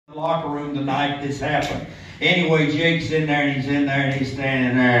locker room the night this happened. Anyway, Jake's in there, and he's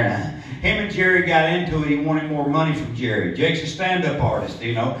standing there. Him and Jerry got into it. He wanted more money from Jerry. Jake's a stand-up artist,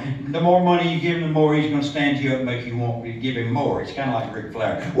 you know. The more money you give him, the more he's going to stand you up and make you want to give him more. It's kind of like Ric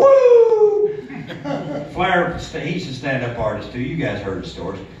Flair. Woo! Flair, he's a stand-up artist, too. You guys heard the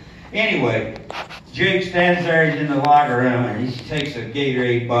stories. Anyway, Jake stands there. He's in the locker room, and he takes a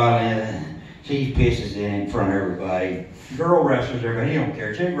Gatorade bottle and he pisses in front of everybody. Girl wrestlers, everybody. He don't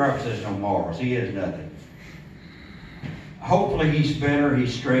care. Jake Roberts has no morals. He has nothing. Hopefully he's better,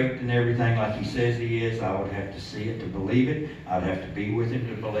 he's straight and everything like he says he is. I would have to see it to believe it. I'd have to be with him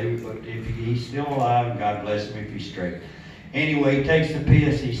to believe it. But if he's still alive, God bless him if he's straight. Anyway, he takes the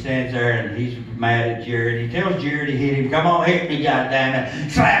piss, he stands there and he's mad at Jared. He tells Jared to hit him. Come on, hit me,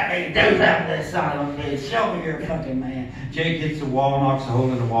 goddammit. Slap me, do something to this son of a bitch. Show me you're a fucking man. Jake hits the wall, knocks a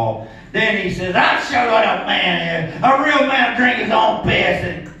hole in the wall. Then he says, I'll show you what a man is. A real man drink his own piss.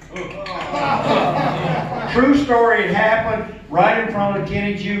 And true story, it happened right in front of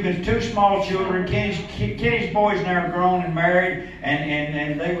Kenny Jugans, two small children. Kenny's boys now grown and married,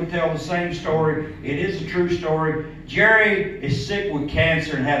 and they would tell the same story. It is a true story. Jerry is sick with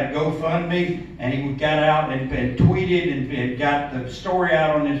cancer and had a GoFundMe, and he got out and tweeted and got the story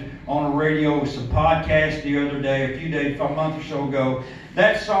out on the radio with some podcasts the other day, a month or so ago.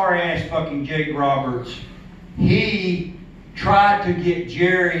 That sorry-ass fucking Jake Roberts, he tried to get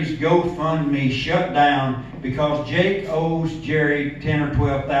Jerry's GoFundMe shut down because Jake owes Jerry $10,000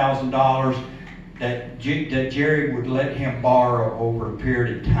 or $12,000 that Jerry would let him borrow over a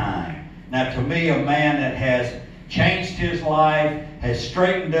period of time. Now, to me, a man that has changed his life, has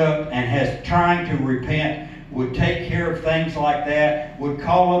straightened up, and has trying to repent would take care of things like that, would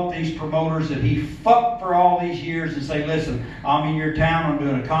call up these promoters that he fucked for all these years and say, listen, I'm in your town, I'm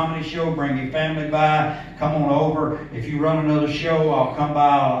doing a comedy show, bring your family by, come on over. If you run another show, I'll come by,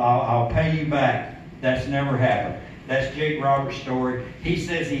 I'll pay you back. That's never happened. That's Jake Roberts' story. He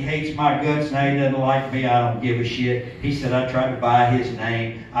says he hates my guts and he doesn't like me. I don't give a shit. He said I tried to buy his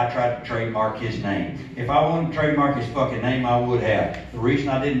name. I tried to trademark his name. If I wanted to trademark his fucking name, I would have. The reason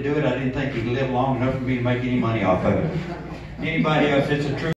I didn't do it, I didn't think he'd live long enough for me to make any money off of it. Anybody else, it's a true